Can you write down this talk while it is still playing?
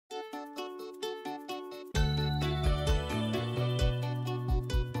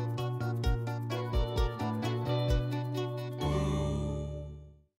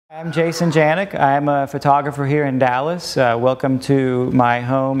I'm Jason Janik. I'm a photographer here in Dallas. Welcome to my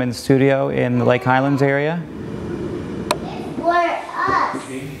home and studio in the Lake Highlands area. It's for us.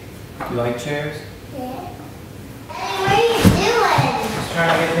 You like chairs? Yeah. Hey, what are you doing? Just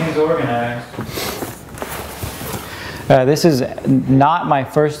trying to get things organized. This is not my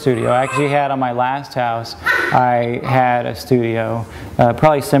first studio. I actually had on my last house, I had a studio,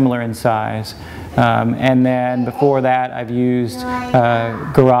 probably similar in size. And then before that, I've used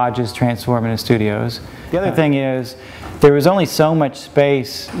garages transformed into studios. The other thing is, there was only so much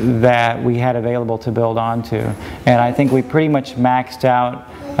space that we had available to build onto. And I think we pretty much maxed out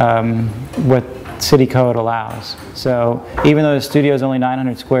what city code allows. So even though the studio is only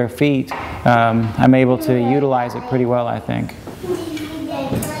 900 square feet, I'm able to utilize it pretty well, I think.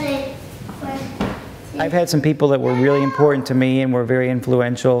 I've had some people that were really important to me and were very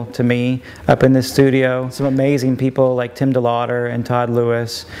influential to me up in this studio. Some amazing people like Tim DeLauder and Todd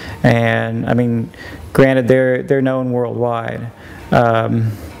Lewis, and I mean, granted they're known worldwide. But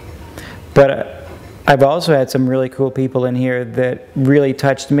I've also had some really cool people in here that really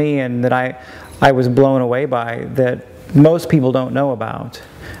touched me and that I was blown away by that most people don't know about.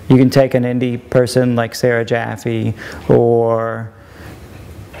 You can take an indie person like Sarah Jaffe, or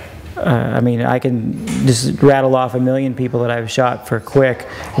I mean, I can just rattle off a million people that I've shot for Quick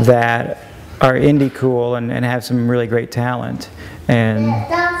that are indie cool and have some really great talent, and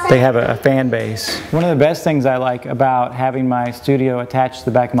they have a fan base. One of the best things I like about having my studio attached to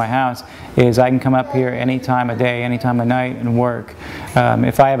the back of my house is I can come up here any time of day, any time of night and work.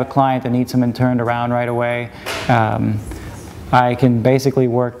 If I have a client that needs something turned around right away, I can basically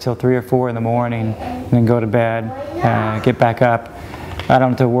work till 3 or 4 in the morning and then go to bed, get back up. I don't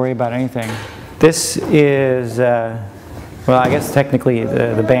have to worry about anything. This is, well, I guess technically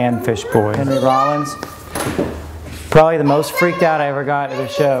the band Fish Boys. Henry Rollins. Probably the most freaked out I ever got at a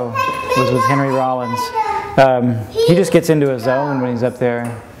show was with Henry Rollins. He just gets into his zone when he's up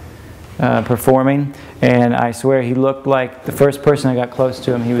there performing, and I swear he looked like the first person I got close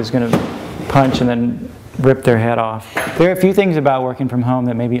to him, he was going to punch and then rip their head off. There are a few things about working from home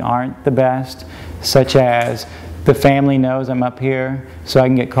that maybe aren't the best, such as the family knows I'm up here, so I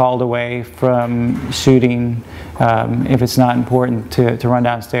can get called away from shooting if it's not important to run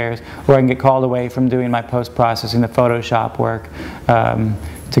downstairs, or I can get called away from doing my post-processing, the Photoshop work,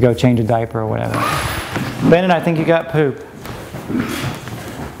 to go change a diaper or whatever. Bennett, I think you got poop.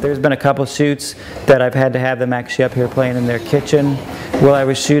 There's been a couple shoots that I've had to have them actually up here playing in their kitchen while I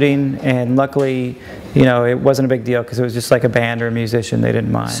was shooting, and luckily, you know, it wasn't a big deal because it was just like a band or a musician, they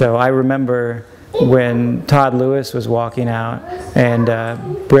didn't mind. So I remember when Todd Lewis was walking out, and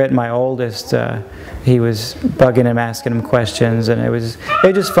Britt, my oldest, he was bugging him, asking him questions, and it was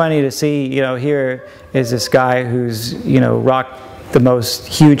just funny to see, you know, here is this guy who's, you know, rocked the most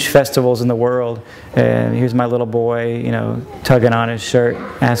huge festivals in the world, and here's my little boy, you know, tugging on his shirt,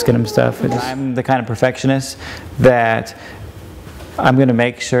 asking him stuff. I'm the kind of perfectionist that I'm going to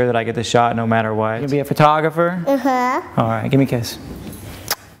make sure that I get the shot no matter what. You gonna be a photographer? Uh-huh. All right, give me a kiss.